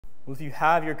Well, if you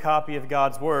have your copy of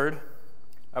God's Word,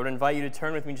 I would invite you to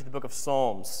turn with me to the book of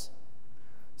Psalms.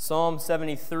 Psalm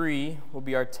 73 will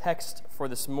be our text for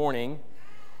this morning.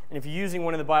 And if you're using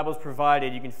one of the Bibles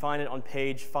provided, you can find it on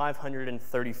page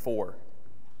 534.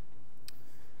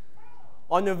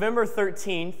 On November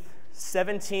 13th,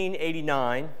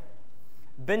 1789,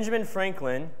 Benjamin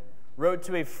Franklin wrote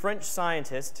to a French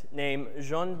scientist named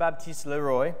Jean-Baptiste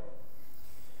Leroy.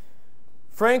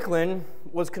 Franklin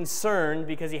was concerned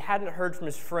because he hadn't heard from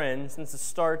his friend since the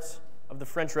start of the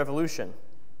French Revolution.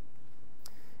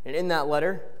 And in that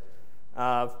letter,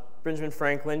 Benjamin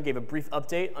Franklin gave a brief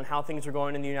update on how things were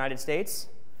going in the United States.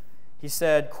 He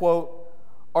said, quote,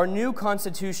 "Our new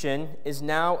Constitution is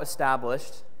now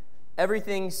established.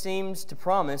 Everything seems to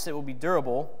promise it will be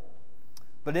durable,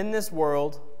 but in this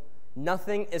world,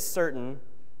 nothing is certain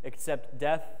except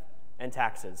death and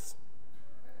taxes."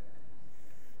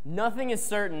 Nothing is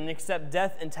certain except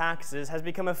death and taxes has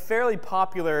become a fairly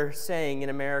popular saying in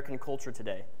American culture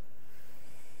today.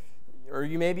 Or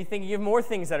you may be thinking of more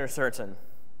things that are certain.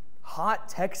 Hot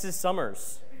Texas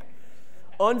summers.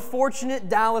 Unfortunate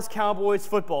Dallas Cowboys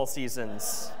football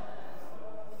seasons.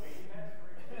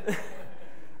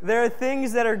 There are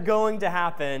things that are going to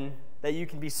happen that you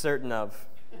can be certain of.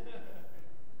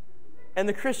 And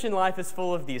the Christian life is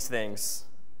full of these things.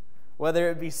 Whether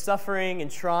it be suffering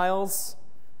and trials,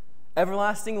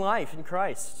 everlasting life in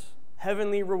Christ,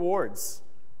 heavenly rewards.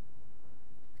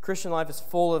 Christian life is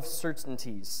full of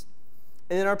certainties.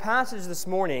 And in our passage this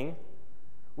morning,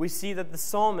 we see that the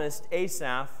psalmist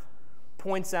Asaph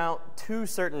points out two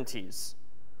certainties,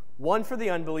 one for the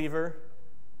unbeliever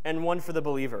and one for the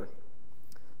believer.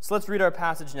 So let's read our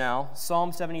passage now,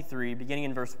 Psalm 73, beginning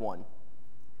in verse 1.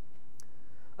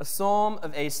 A psalm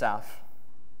of Asaph.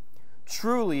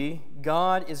 Truly,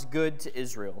 God is good to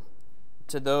Israel,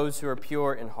 to those who are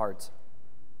pure in heart.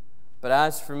 But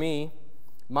as for me,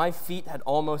 my feet had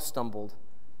almost stumbled,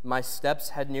 my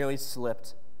steps had nearly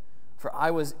slipped, for I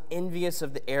was envious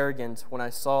of the arrogant when I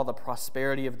saw the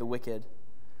prosperity of the wicked.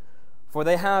 For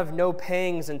they have no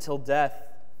pangs until death,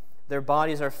 their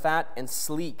bodies are fat and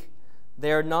sleek,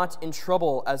 they are not in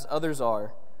trouble as others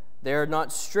are, they are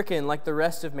not stricken like the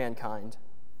rest of mankind.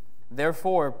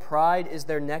 Therefore pride is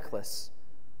their necklace,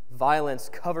 violence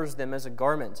covers them as a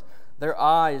garment. Their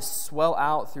eyes swell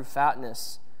out through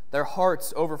fatness. Their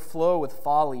hearts overflow with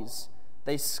follies.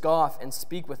 They scoff and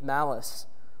speak with malice.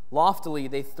 Loftily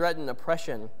they threaten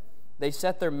oppression. They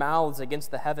set their mouths against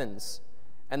the heavens,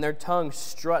 and their tongue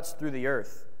struts through the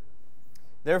earth.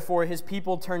 Therefore his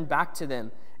people turn back to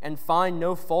them and find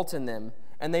no fault in them.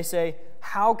 And they say,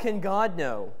 "How can God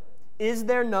know? Is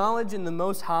there knowledge in the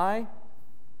Most High?"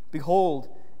 Behold,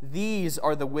 these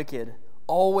are the wicked,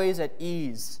 always at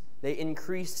ease. They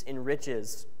increase in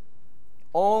riches.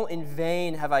 All in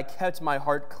vain have I kept my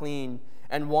heart clean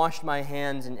and washed my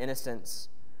hands in innocence.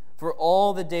 For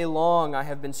all the day long I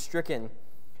have been stricken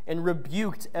and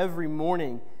rebuked every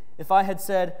morning. If I had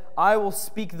said, "I will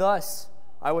speak thus,"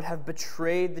 I would have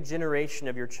betrayed the generation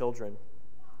of your children.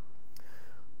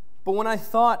 But when I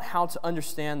thought how to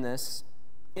understand this,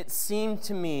 it seemed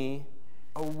to me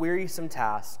a wearisome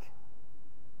task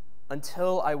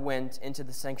until I went into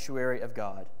the sanctuary of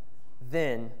God.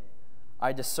 Then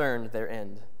I discerned their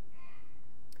end.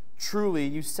 Truly,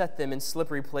 you set them in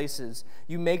slippery places.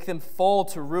 You make them fall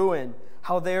to ruin.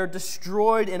 How they are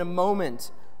destroyed in a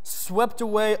moment, swept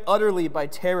away utterly by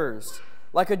terrors.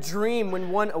 Like a dream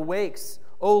when one awakes.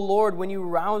 O Lord, when you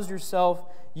rouse yourself,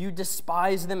 you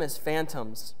despise them as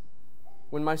phantoms.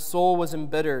 When my soul was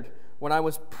embittered, when I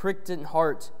was pricked in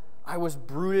heart, I was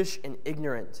brutish and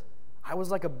ignorant. I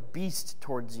was like a beast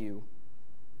towards you.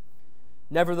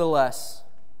 Nevertheless,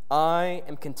 I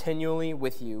am continually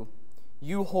with you.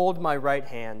 You hold my right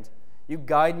hand. You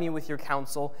guide me with your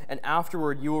counsel, and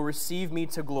afterward you will receive me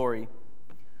to glory.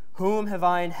 Whom have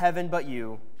I in heaven but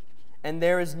you? And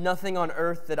there is nothing on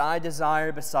earth that I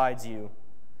desire besides you.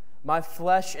 My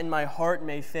flesh and my heart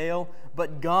may fail,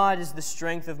 but God is the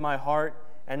strength of my heart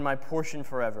and my portion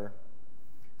forever.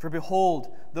 For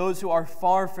behold, those who are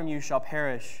far from you shall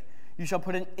perish. You shall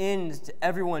put an end to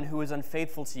everyone who is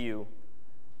unfaithful to you.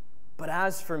 But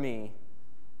as for me,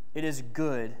 it is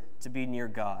good to be near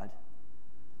God.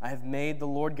 I have made the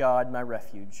Lord God my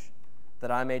refuge, that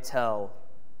I may tell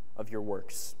of your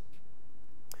works.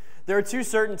 There are two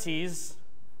certainties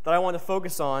that I want to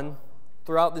focus on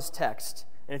throughout this text.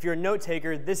 And if you're a note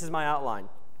taker, this is my outline.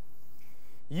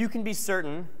 You can be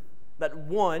certain that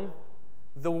 1,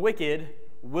 the wicked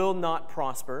will not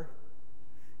prosper,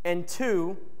 and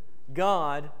 2,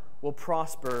 God will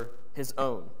prosper his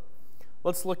own.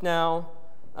 Let's look now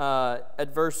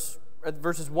at verses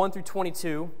 1 through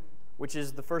 22. which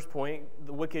is the first point.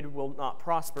 The wicked will not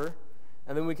prosper.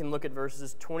 And then we can look at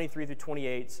verses 23 through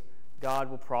 28. God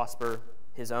will prosper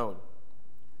his own.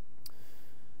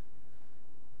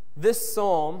 This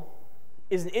psalm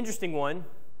is an interesting one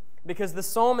because the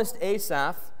psalmist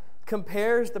Asaph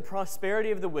compares the prosperity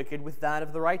of the wicked with that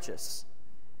of the righteous.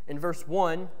 In verse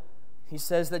 1, he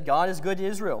says that God is good to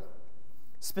Israel,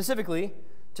 specifically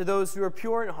to those who are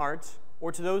pure in heart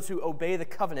or to those who obey the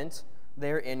covenant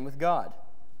they are in with God.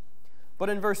 But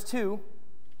in verse 2,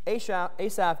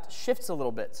 Asaph shifts a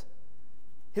little bit.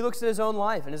 He looks at his own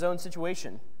life and his own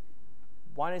situation.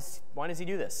 Why does he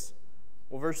do this?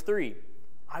 Well, verse 3,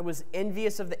 I was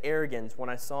envious of the arrogant when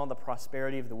I saw the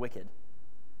prosperity of the wicked.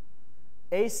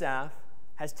 Asaph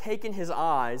has taken his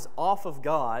eyes off of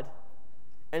God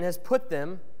and has put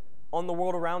them on the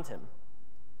world around him.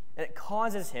 And it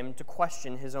causes him to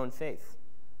question his own faith.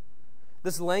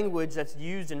 This language that's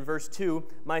used in verse 2,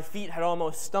 my feet had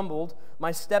almost stumbled,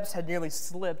 my steps had nearly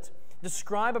slipped,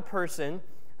 describe a person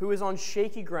who is on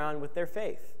shaky ground with their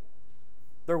faith.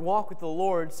 Their walk with the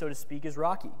Lord, so to speak, is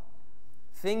rocky.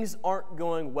 Things aren't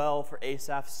going well for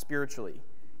Asaph spiritually.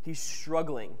 He's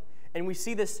struggling. And we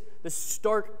see this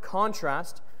stark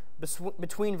contrast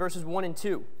between verses 1 and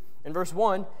 2. In verse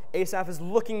 1, Asaph is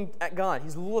looking at God.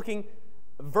 He's looking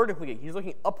vertically. He's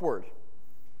looking upward.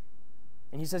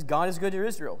 And he says, God is good to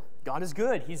Israel. God is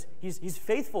good. He's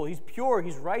faithful. He's pure.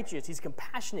 He's righteous. He's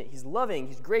compassionate. He's loving.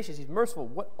 He's gracious. He's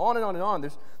merciful. On and on and on.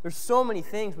 There's so many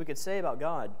things we could say about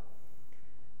God.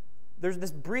 There's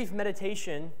this brief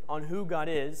meditation on who God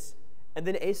is, and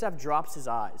then Asaph drops his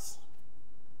eyes.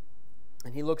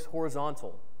 And he looks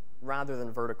horizontal rather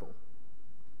than vertical.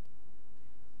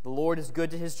 The Lord is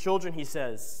good to his children, he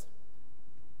says.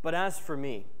 But as for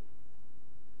me,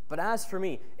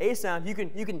 Asaph, you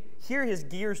can hear his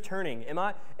gears turning. Am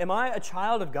I a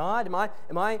child of God?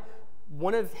 Am I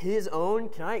one of his own?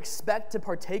 Can I expect to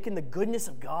partake in the goodness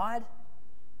of God?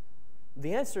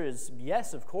 The answer is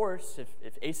yes, of course,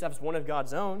 if Asaph's one of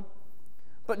God's own.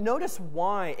 But notice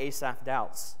why Asaph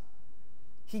doubts.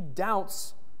 He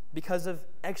doubts because of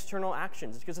external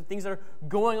actions, because of things that are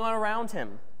going on around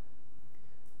him.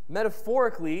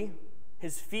 Metaphorically,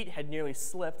 his feet had nearly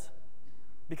slipped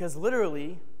because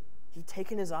literally he'd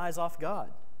taken his eyes off God.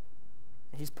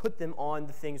 And he's put them on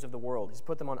the things of the world. He's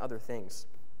put them on other things.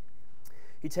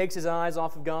 He takes his eyes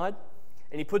off of God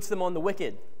and he puts them on the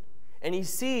wicked. And he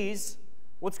sees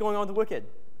what's going on with the wicked.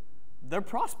 They're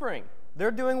prospering.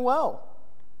 They're doing well.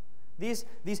 These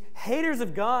haters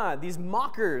of God, these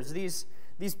mockers, these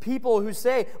people who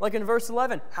say, like in verse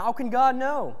 11, how can God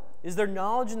know? Is there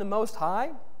knowledge in the Most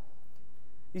High?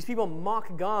 These people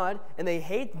mock God and they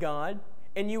hate God,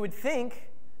 and you would think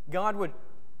God would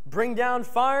bring down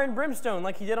fire and brimstone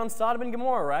like he did on Sodom and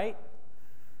Gomorrah, right?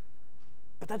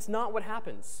 But that's not what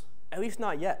happens, at least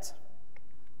not yet.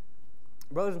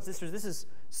 Brothers and sisters, this is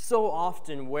so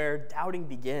often where doubting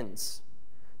begins.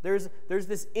 There's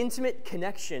this intimate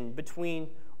connection between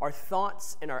our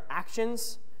thoughts and our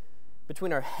actions,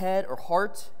 between our head or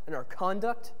heart and our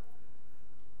conduct.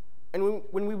 And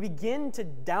when we begin to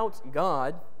doubt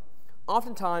God,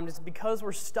 oftentimes it's because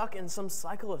we're stuck in some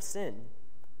cycle of sin.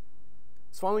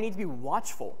 That's why we need to be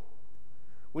watchful.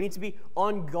 We need to be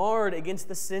on guard against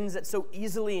the sins that so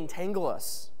easily entangle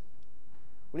us.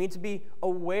 We need to be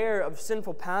aware of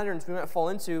sinful patterns we might fall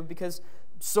into because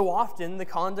so often the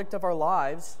conduct of our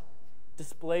lives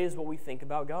displays what we think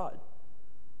about God.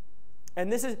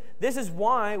 And this is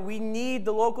why we need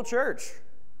the local church.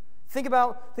 Think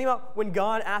about when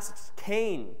God asks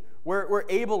Cain where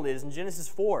Abel is in Genesis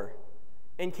 4.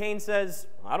 And Cain says,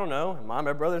 I don't know, am I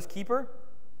my brother's keeper?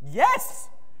 Yes!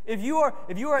 If you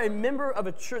are a member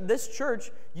of this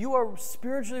church, you are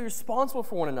spiritually responsible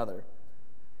for one another.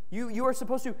 You are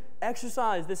supposed to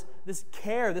exercise this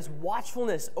care, this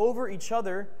watchfulness over each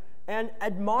other and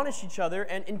admonish each other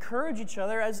and encourage each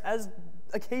other as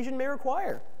occasion may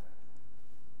require.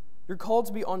 You're called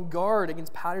to be on guard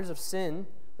against patterns of sin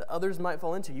that others might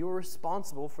fall into. You are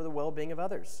responsible for the well-being of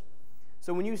others.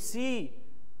 So when you see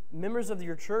members of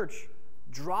your church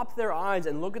drop their eyes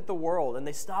and look at the world and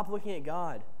they stop looking at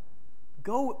God,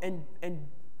 go and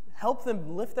help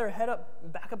them lift their head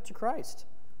up, back up to Christ.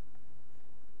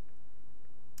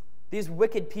 These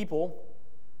wicked people,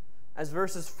 as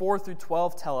verses 4 through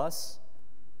 12 tell us,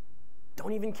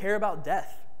 don't even care about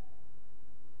death.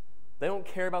 They don't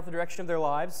care about the direction of their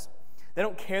lives. They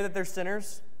don't care that they're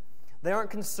sinners. They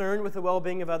aren't concerned with the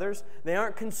well-being of others. They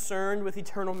aren't concerned with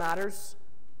eternal matters.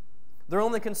 They're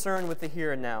only concerned with the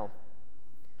here and now.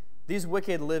 These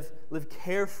wicked live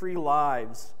carefree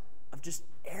lives of just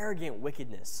arrogant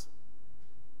wickedness.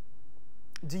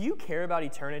 Do you care about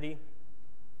eternity?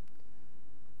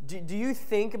 Do you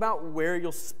think about where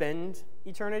you'll spend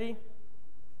eternity?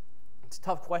 It's a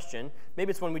tough question. Maybe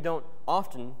it's one we don't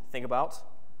often think about.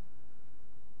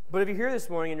 But if you're here this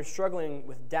morning and you're struggling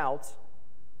with doubt,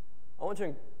 I want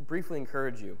to briefly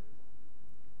encourage you.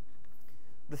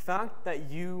 The fact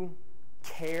that you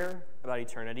care about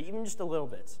eternity, even just a little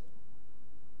bit,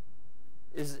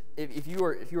 is if you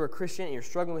are a Christian and you're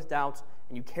struggling with doubt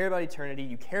and you care about eternity,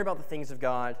 you care about the things of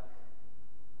God,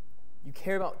 you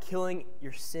care about killing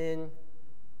your sin,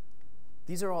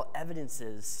 these are all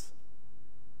evidences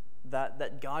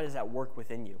that God is at work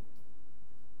within you.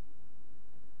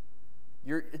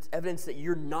 It's evidence that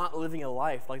you're not living a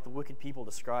life like the wicked people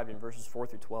described in verses 4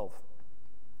 through 12.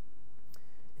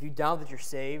 If you doubt that you're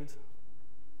saved,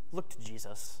 look to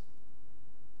Jesus.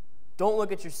 Don't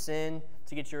look at your sin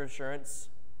to get your assurance.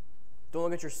 Don't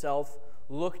look at yourself.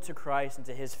 Look to Christ and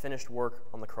to his finished work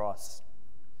on the cross.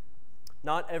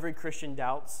 Not every Christian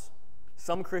doubts.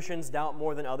 Some Christians doubt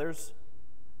more than others.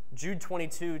 Jude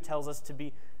 22 tells us to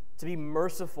be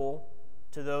merciful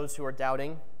to those who are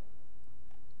doubting.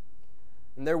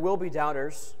 And there will be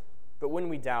doubters, but when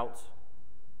we doubt,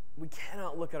 we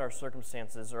cannot look at our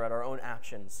circumstances or at our own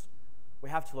actions. We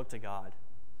have to look to God.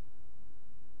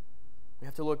 We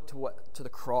have to look to the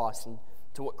cross and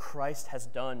to what Christ has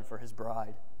done for his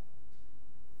bride.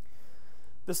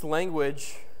 This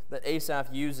language that Asaph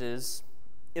uses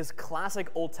is classic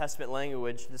Old Testament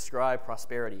language to describe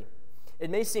prosperity. It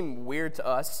may seem weird to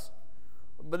us,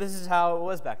 but this is how it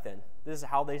was back then. This is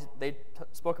how they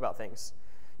spoke about things.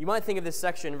 You might think of this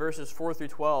section, verses 4 through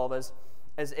 12,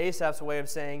 as Asaph's way of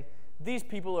saying, these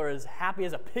people are as happy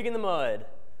as a pig in the mud,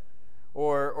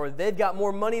 or they've got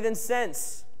more money than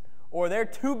sense, or they're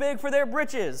too big for their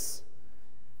britches.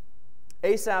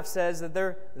 Asaph says that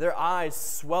their eyes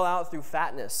swell out through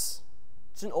fatness.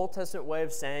 It's an Old Testament way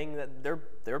of saying that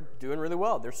they're doing really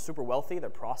well. They're super wealthy. They're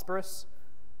prosperous.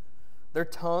 Their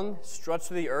tongue struts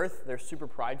through the earth. They're super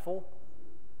prideful.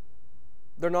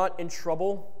 They're not in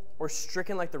trouble or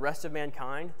stricken like the rest of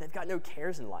mankind. They've got no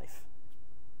cares in life.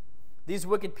 These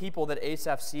wicked people that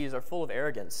Asaph sees are full of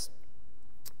arrogance.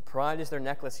 Pride is their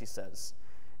necklace, he says.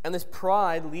 And this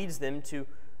pride leads them to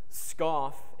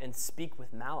scoff and speak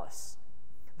with malice.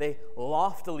 They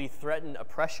loftily threaten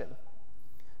oppression.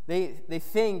 They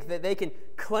think that they can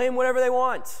claim whatever they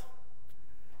want.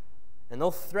 And they'll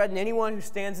threaten anyone who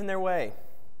stands in their way.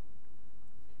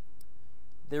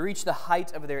 They reach the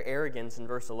height of their arrogance in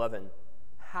verse 11.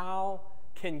 How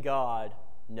can God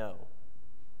know?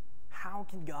 How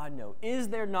can God know? Is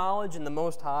there knowledge in the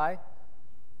Most High?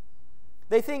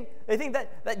 They think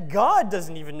that God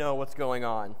doesn't even know what's going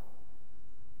on.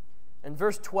 And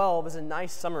verse 12 is a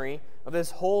nice summary of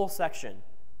this whole section.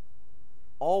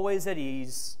 Always at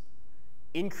ease,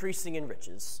 increasing in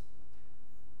riches.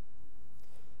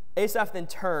 Asaph then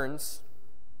turns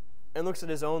and looks at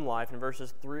his own life in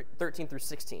verses 13 through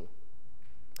 16.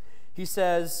 He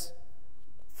says,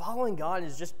 following God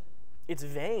it's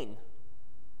vain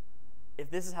if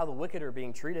this is how the wicked are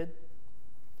being treated.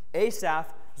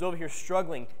 Asaph is over here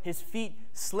struggling, his feet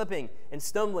slipping and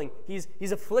stumbling. He's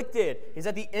afflicted. He's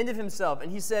at the end of himself.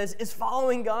 And he says, is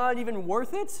following God even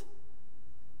worth it?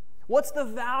 What's the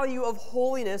value of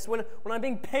holiness when I'm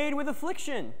being paid with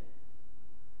affliction?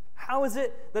 How is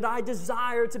it that I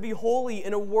desire to be holy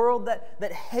in a world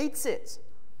that hates it?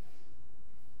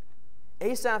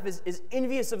 Asaph is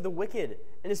envious of the wicked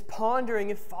and is pondering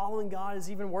if following God is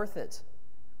even worth it.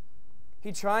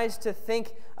 He tries to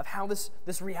think of how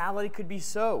this reality could be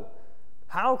so.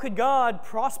 How could God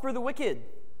prosper the wicked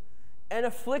and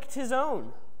afflict his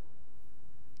own?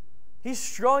 He's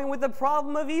struggling with the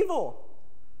problem of evil.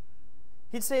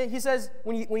 He says,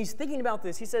 when he's thinking about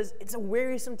this, he says, it's a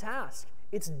wearisome task.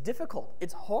 It's difficult.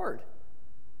 It's hard.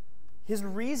 His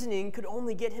reasoning could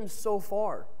only get him so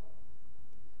far.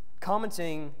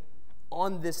 Commenting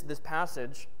on this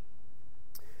passage,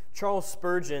 Charles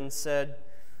Spurgeon said,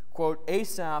 quote,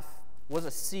 Asaph was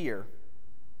a seer,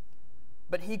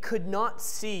 but he could not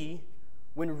see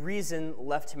when reason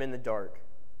left him in the dark.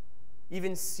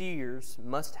 Even seers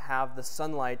must have the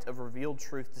sunlight of revealed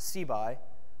truth to see by,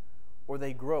 or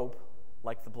they grope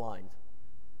like the blind.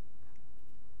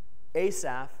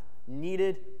 Asaph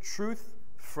needed truth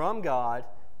from God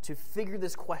to figure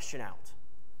this question out.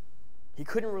 He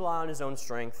couldn't rely on his own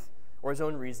strength or his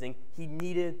own reasoning. He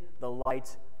needed the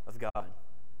light of God.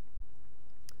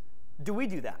 Do we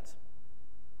do that?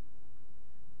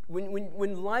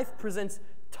 When life presents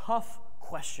tough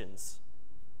questions,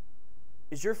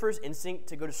 is your first instinct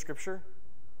to go to Scripture?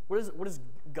 What does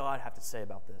God have to say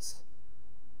about this?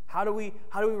 How do we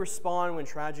respond when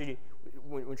tragedy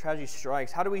when tragedy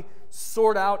strikes? How do we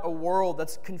sort out a world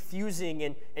that's confusing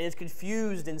and is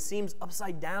confused and seems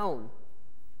upside down?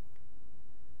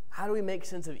 How do we make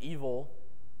sense of evil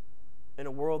in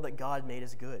a world that God made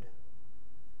as good?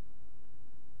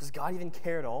 Does God even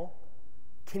care at all?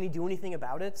 Can he do anything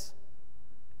about it?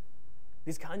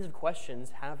 These kinds of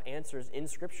questions have answers in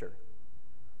Scripture.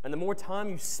 And the more time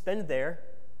you spend there,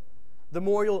 the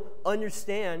more you'll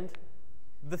understand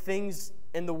the things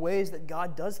and the ways that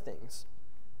God does things.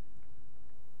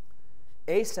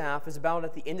 Asaph is about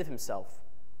at the end of himself.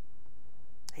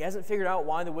 He hasn't figured out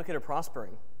why the wicked are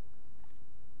prospering.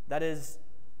 That is,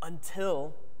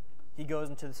 until he goes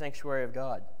into the sanctuary of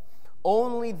God.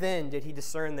 Only then did he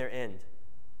discern their end.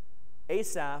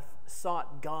 Asaph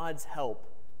sought God's help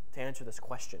to answer this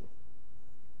question.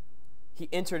 He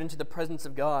entered into the presence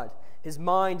of God. His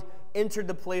mind entered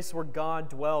the place where God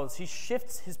dwells. He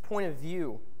shifts his point of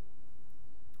view.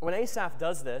 When Asaph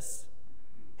does this,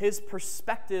 his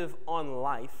perspective on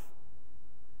life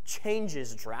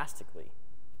changes drastically.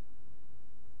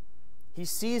 He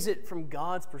sees it from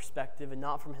God's perspective and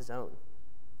not from his own.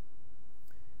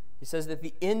 He says that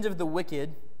the end of the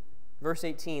wicked, verse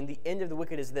 18, the end of the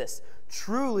wicked is this: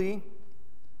 truly,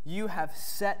 you have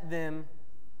set them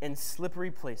in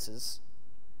slippery places.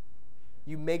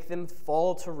 You make them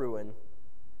fall to ruin.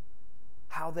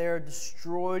 How they are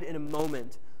destroyed in a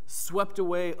moment, swept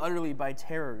away utterly by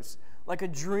terrors, like a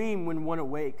dream when one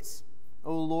awakes.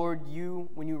 O Lord,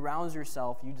 when you rouse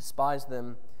yourself, you despise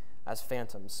them as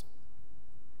phantoms.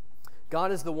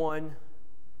 God is the one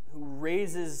who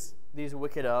raises these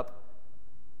wicked up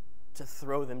to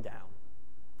throw them down.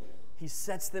 He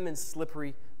sets them in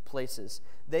slippery places.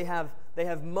 They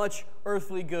have much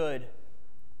earthly good,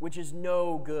 which is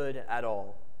no good at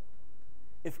all.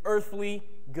 If earthly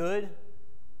good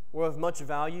were of much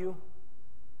value,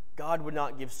 God would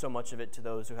not give so much of it to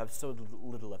those who have so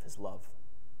little of his love.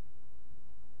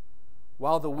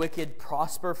 While the wicked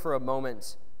prosper for a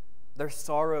moment, their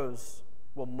sorrows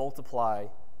will multiply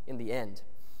in the end.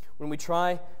 When we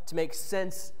try to make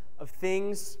sense of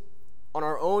things on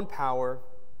our own power,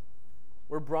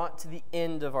 we're brought to the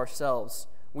end of ourselves.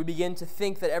 We begin to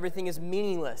think that everything is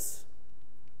meaningless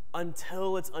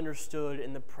until it's understood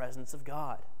in the presence of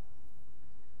God.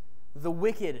 The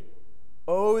wicked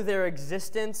owe their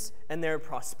existence and their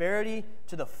prosperity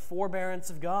to the forbearance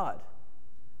of God.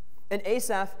 And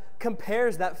Asaph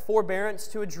compares that forbearance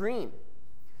to a dream.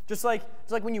 Just like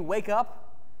when you wake up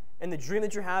and the dream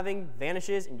that you're having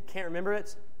vanishes and you can't remember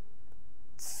it,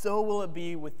 so will it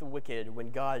be with the wicked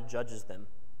when God judges them.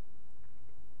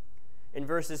 In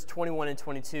verses 21 and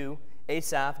 22,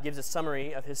 Asaph gives a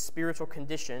summary of his spiritual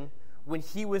condition when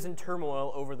he was in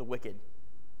turmoil over the wicked.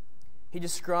 He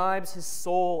describes his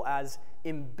soul as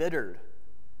embittered,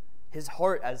 his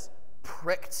heart as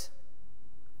pricked.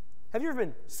 Have you ever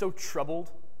been so troubled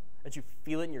that you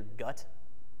feel it in your gut?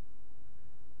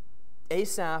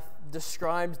 Asaph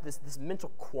describes this mental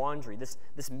quandary, this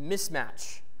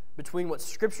mismatch between what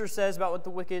Scripture says about what the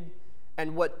wicked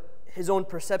and what his own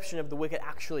perception of the wicked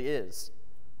actually is.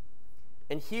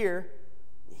 And here,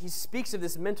 he speaks of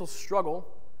this mental struggle,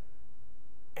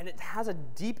 and it has a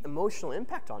deep emotional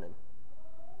impact on him.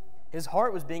 His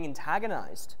heart was being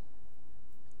antagonized.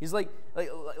 He's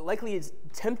likely it's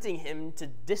tempting him to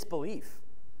disbelief.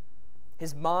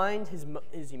 His mind,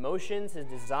 his emotions, his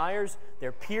desires,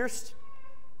 they're pierced.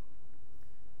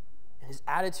 And his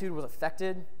attitude was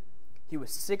affected. He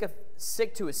was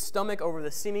sick to his stomach over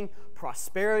the seeming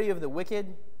prosperity of the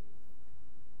wicked.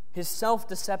 His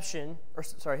self-description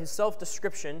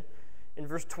in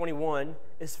verse 21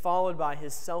 is followed by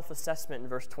his self-assessment in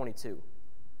verse 22,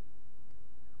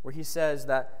 where he says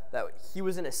that he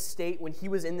was in a state, when he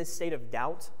was in this state of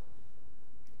doubt,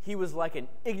 he was like an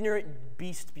ignorant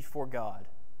beast before God.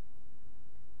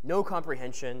 No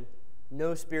comprehension,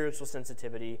 no spiritual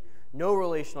sensitivity, no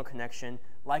relational connection,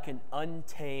 like an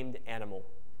untamed animal.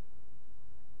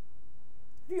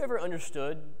 Have you ever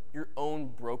understood your own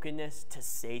brokenness to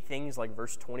say things like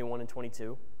verse 21 and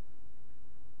 22?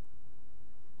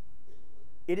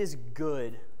 It is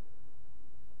good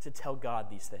to tell God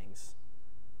these things,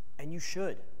 and you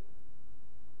should.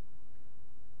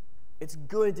 It's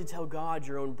good to tell God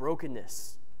your own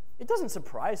brokenness. It doesn't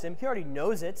surprise him. He already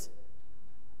knows it.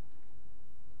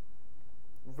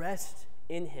 Rest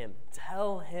in him.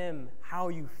 Tell him how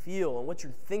you feel and what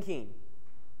you're thinking.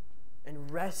 And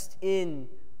rest in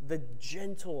the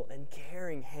gentle and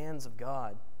caring hands of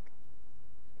God.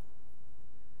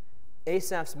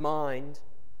 Asaph's mind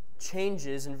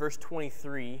changes in verse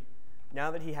 23 now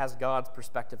that he has God's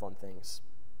perspective on things.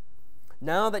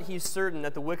 Now that he's certain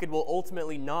that the wicked will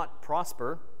ultimately not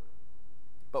prosper,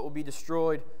 but will be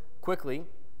destroyed quickly,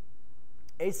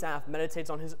 Asaph meditates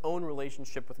on his own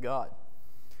relationship with God.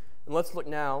 And let's look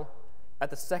now at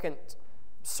the second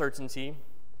certainty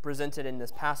presented in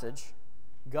this passage.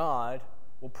 God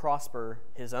will prosper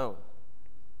his own.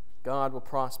 God will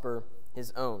prosper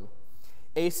his own.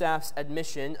 Asaph's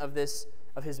admission of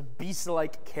his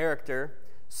beast-like character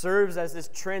serves as this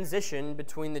transition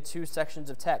between the two sections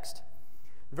of text.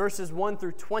 Verses 1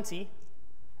 through 20,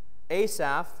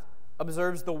 Asaph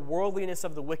observes the worldliness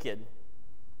of the wicked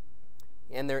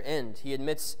and their end. He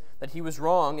admits that he was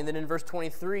wrong, and then in verse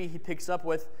 23, he picks up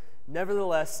with,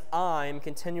 "Nevertheless, I'm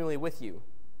continually with you."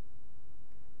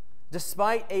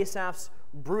 Despite Asaph's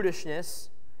brutishness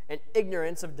and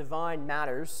ignorance of divine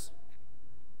matters,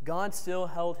 God still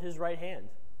held his right hand.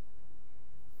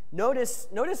 Notice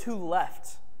who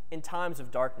left in times of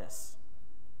darkness.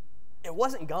 It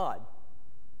wasn't God.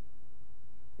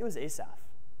 It was Asaph.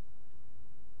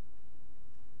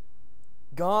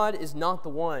 God is not the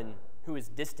one who is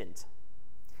distant.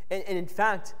 And in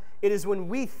fact, it is when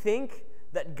we think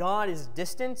that God is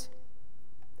distant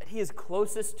that he is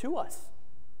closest to us.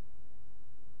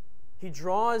 He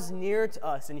draws near to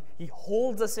us and he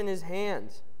holds us in his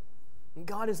hand. And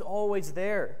God is always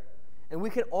there. And we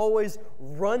can always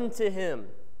run to him,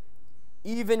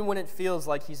 even when it feels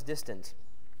like he's distant.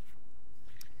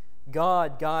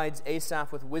 God guides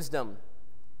Asaph with wisdom.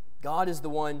 God is the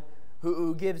one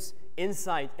who gives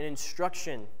insight and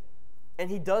instruction, and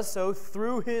he does so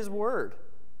through his word.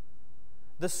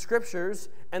 The scriptures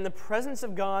and the presence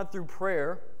of God through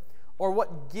prayer are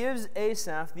what gives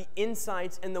Asaph the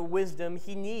insights and the wisdom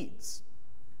he needs.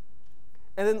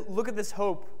 And then look at this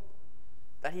hope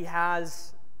that he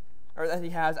has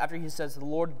after he says the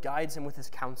Lord guides him with his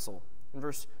counsel. In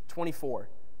verse 24,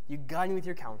 "You guide me with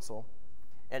your counsel,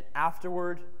 and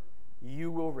afterward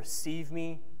you will receive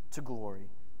me to glory."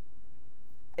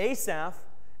 Asaph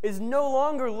is no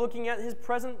longer looking at his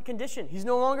present condition. He's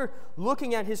no longer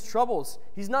looking at his troubles.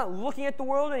 He's not looking at the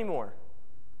world anymore.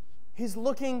 He's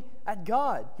looking at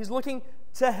God. He's looking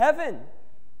to heaven.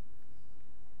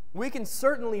 We can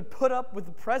certainly put up with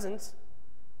the present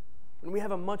when we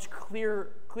have a much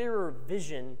clearer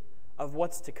vision of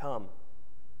what's to come.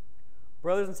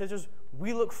 Brothers and sisters,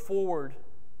 we look forward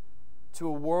to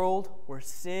a world where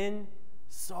sin,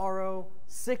 sorrow,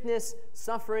 sickness,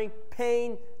 suffering,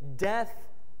 pain, death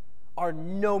are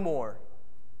no more.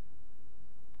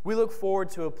 We look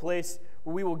forward to a place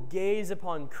where we will gaze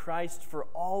upon Christ for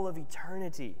all of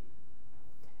eternity.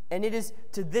 And it is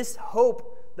to this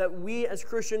hope that we as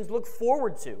Christians look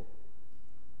forward to.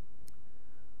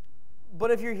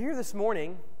 But if you're here this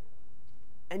morning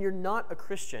and you're not a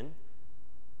Christian,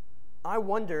 I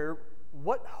wonder,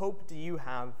 what hope do you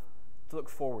have to look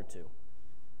forward to?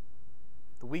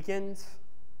 The weekend,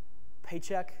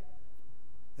 paycheck,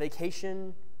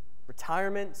 vacation,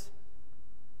 retirement?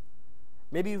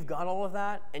 Maybe you've got all of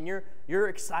that and you're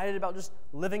excited about just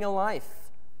living a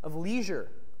life of leisure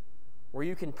where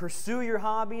you can pursue your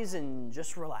hobbies and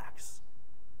just relax.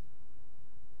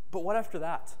 But what after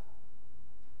that?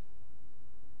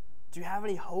 Do you have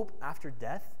any hope after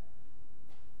death?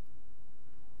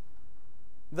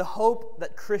 The hope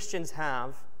that Christians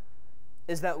have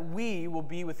is that we will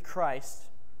be with Christ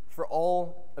for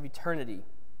all of eternity.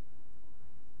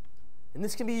 And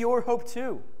this can be your hope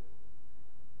too.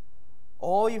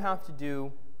 All you have to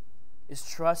do is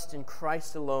trust in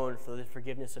Christ alone for the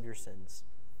forgiveness of your sins.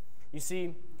 You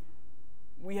see,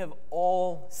 we have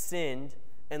all sinned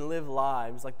and lived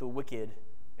lives like the wicked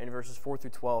in verses 4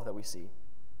 through 12 that we see.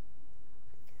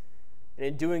 And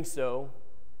in doing so,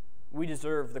 we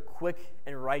deserve the quick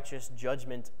and righteous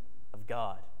judgment of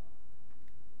God.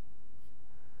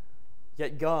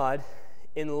 Yet God,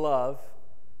 in love,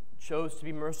 chose to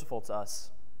be merciful to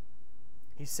us.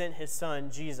 He sent his Son,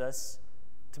 Jesus,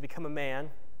 to become a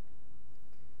man,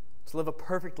 to live a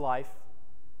perfect life,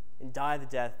 and die the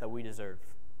death that we deserve.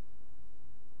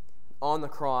 On the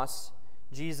cross,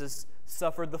 Jesus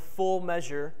suffered the full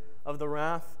measure of the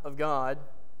wrath of God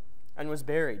and was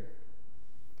buried.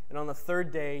 And on the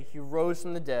third day, he rose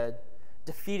from the dead,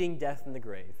 defeating death in the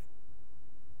grave.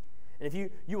 And if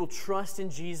you will trust in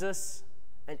Jesus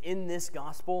and in this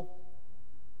gospel,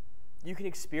 you can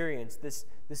experience this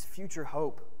future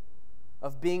hope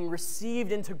of being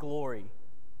received into glory,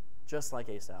 just like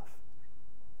Asaph.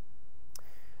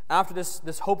 After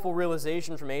this hopeful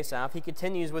realization from Asaph, he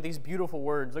continues with these beautiful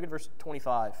words. Look at verse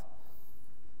 25.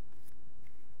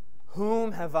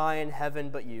 "Whom have I in heaven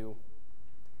but you?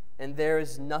 And there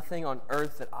is nothing on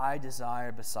earth that I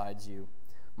desire besides you.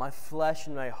 My flesh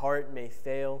and my heart may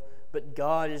fail, but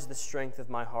God is the strength of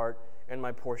my heart and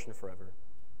my portion forever."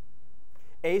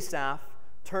 Asaph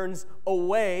turns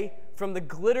away from the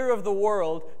glitter of the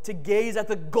world to gaze at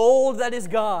the gold that is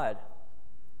God.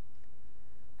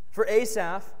 For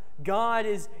Asaph, God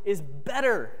is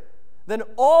better than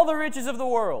all the riches of the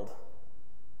world.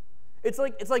 It's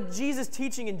like Jesus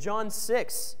teaching in John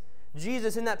 6.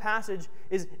 Jesus, in that passage,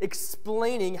 is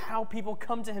explaining how people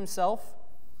come to himself.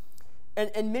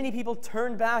 And many people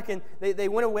turned back and they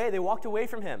went away. They walked away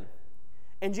from him.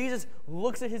 And Jesus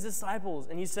looks at his disciples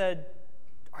and he said,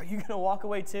 "Are you going to walk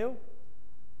away too?"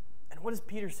 And what does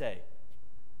Peter say?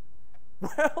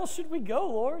 "Where else should we go,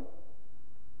 Lord?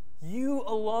 You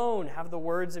alone have the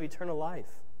words of eternal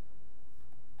life."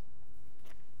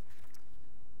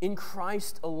 In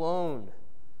Christ alone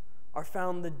are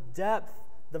found the depth,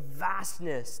 the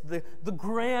vastness, the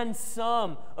grand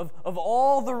sum of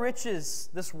all the riches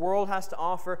this world has to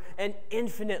offer, and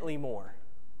infinitely more.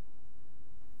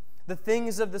 The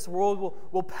things of this world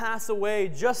will pass away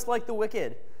just like the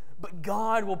wicked, but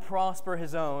God will prosper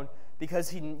his own because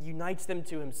he unites them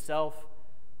to himself,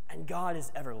 and God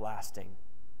is everlasting.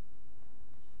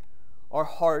 Our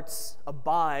hearts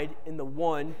abide in the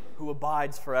one who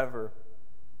abides forever.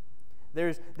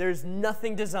 There's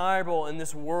nothing desirable in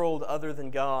this world other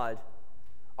than God.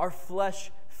 Our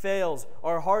flesh fails.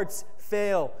 Our hearts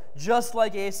fail, just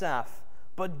like Asaph.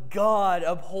 But God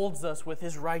upholds us with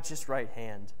his righteous right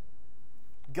hand.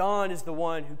 God is the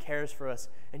one who cares for us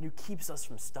and who keeps us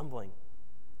from stumbling.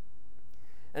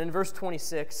 And in verse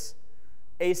 26,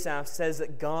 Asaph says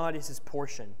that God is his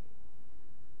portion.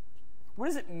 What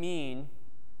does it mean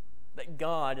that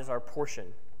God is our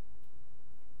portion?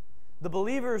 The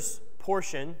believer's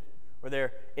portion, or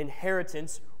their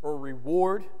inheritance or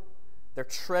reward, their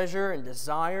treasure and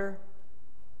desire,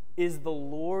 is the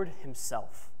Lord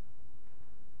himself.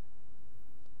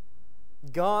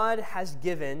 God has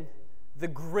given the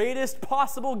greatest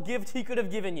possible gift he could have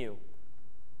given you,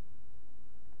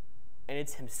 and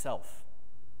it's himself.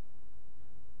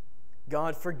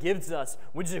 God forgives us,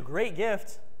 which is a great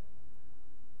gift,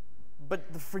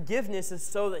 but the forgiveness is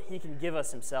so that he can give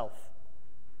us himself.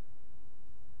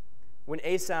 When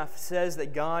Asaph says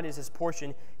that God is his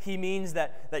portion, he means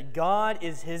that God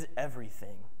is his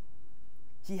everything.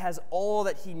 He has all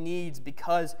that he needs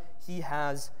because he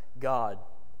has God.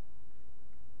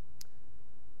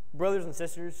 Brothers and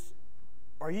sisters,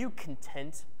 are you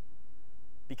content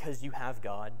because you have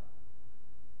God?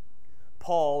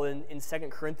 Paul in 2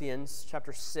 Corinthians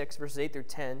chapter 6, verses 8 through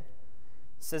 10,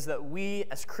 says that we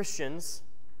as Christians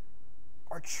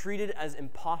are treated as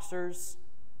impostors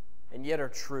and yet are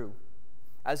true,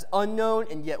 as unknown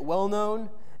and yet well known,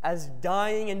 as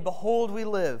dying and behold we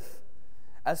live,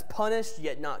 as punished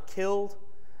yet not killed,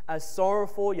 as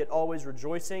sorrowful yet always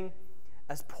rejoicing,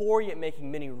 as poor yet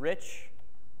making many rich,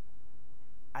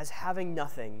 as having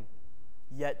nothing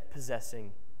yet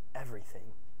possessing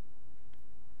everything.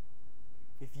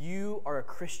 If you are a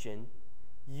Christian,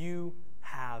 you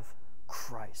have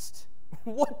Christ.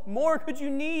 What more could you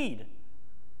need?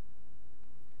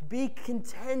 Be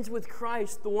content with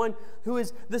Christ, the one who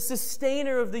is the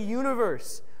sustainer of the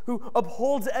universe, who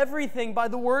upholds everything by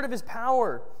the word of his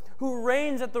power, who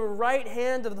reigns at the right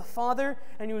hand of the Father,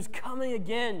 and who is coming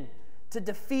again to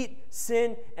defeat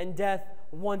sin and death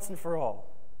once and for all.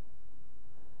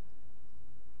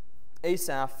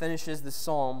 Asaph finishes the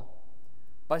psalm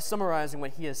by summarizing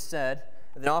what he has said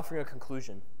and then offering a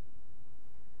conclusion.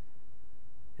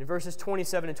 In verses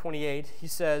 27 and 28, he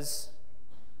says,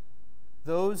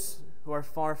 "Those who are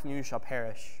far from you shall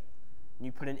perish, and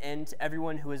you put an end to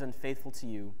everyone who is unfaithful to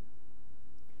you.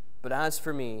 But as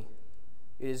for me,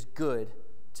 it is good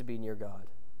to be near God.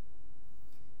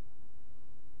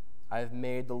 I have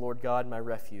made the Lord God my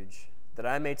refuge, that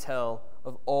I may tell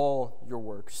of all your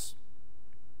works."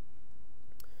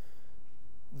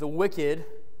 The wicked,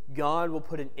 God will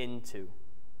put an end to.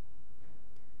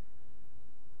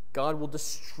 God will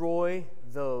destroy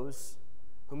those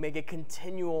who make a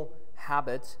continual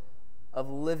habit of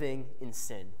living in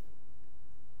sin.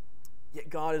 Yet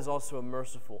God is also a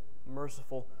merciful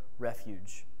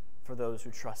refuge for those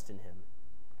who trust in him.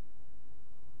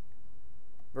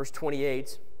 Verse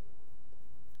 28,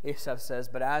 Asaph says,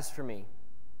 "But as for me,"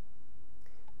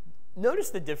 notice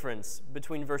the difference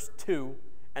between verse 2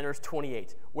 and verse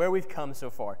 28, where we've come so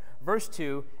far. Verse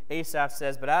 2, Asaph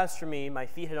says, "But as for me, my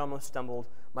feet had almost stumbled,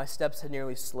 my steps had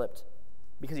nearly slipped,"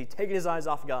 because he'd taken his eyes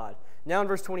off God. Now in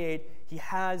verse 28, he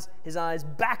has his eyes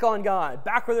back on God,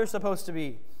 back where they're supposed to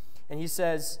be. And he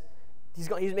says, he's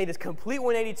made this complete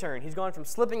 180 turn. He's gone from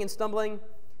slipping and stumbling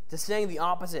to saying the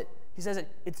opposite. He says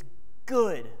it's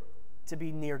good to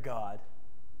be near God.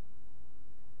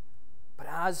 But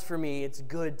as for me, it's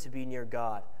good to be near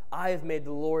God. I have made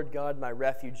the Lord God my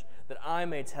refuge, that I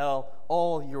may tell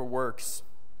all your works.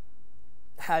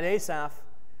 Had Asaph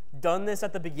done this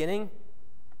at the beginning,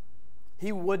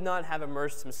 he would not have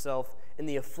immersed himself in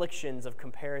the afflictions of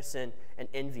comparison and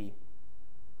envy.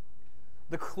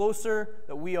 The closer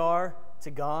that we are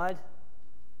to God,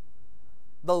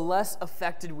 the less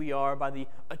affected we are by the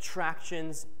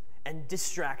attractions and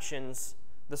distractions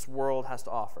this world has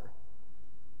to offer.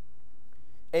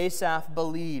 Asaph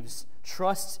believes,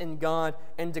 trusts in God,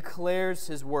 and declares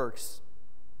his works,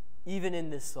 even in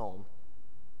this psalm.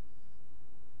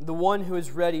 The one who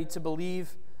is ready to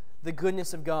believe the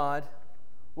goodness of God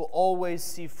will always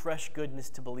see fresh goodness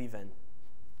to believe in.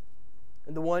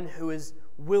 And the one who is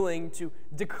willing to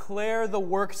declare the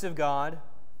works of God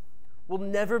will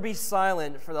never be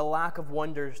silent for the lack of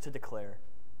wonders to declare.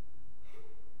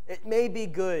 It may be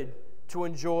good to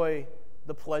enjoy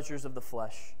the pleasures of the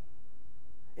flesh.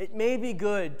 It may be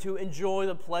good to enjoy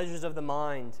the pleasures of the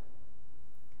mind.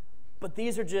 But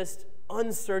these are just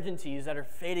uncertainties that are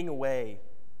fading away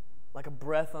like a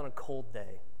breath on a cold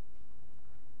day.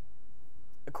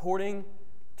 According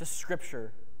to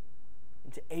Scripture,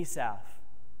 and to Asaph,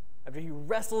 after he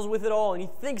wrestles with it all and he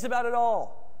thinks about it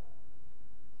all,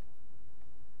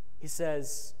 he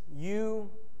says, you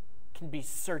can be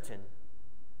certain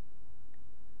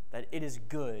that it is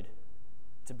good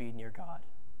to be near God.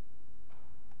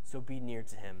 So be near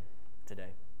to him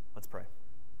today. Let's pray.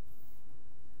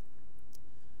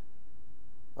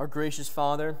 Our gracious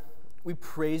Father, we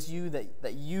praise you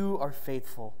that you are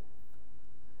faithful,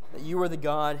 that you are the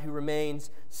God who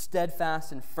remains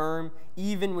steadfast and firm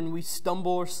even when we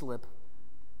stumble or slip.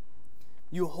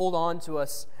 You hold on to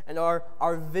us and are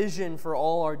our vision for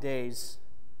all our days.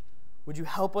 Would you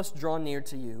help us draw near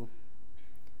to you?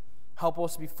 Help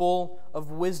us be full of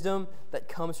wisdom that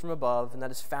comes from above and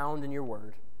that is found in your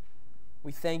word.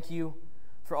 We thank you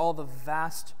for all the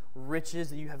vast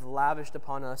riches that you have lavished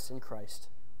upon us in Christ.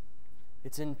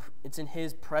 It's in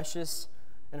his precious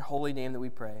and holy name that we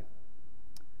pray.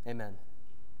 Amen.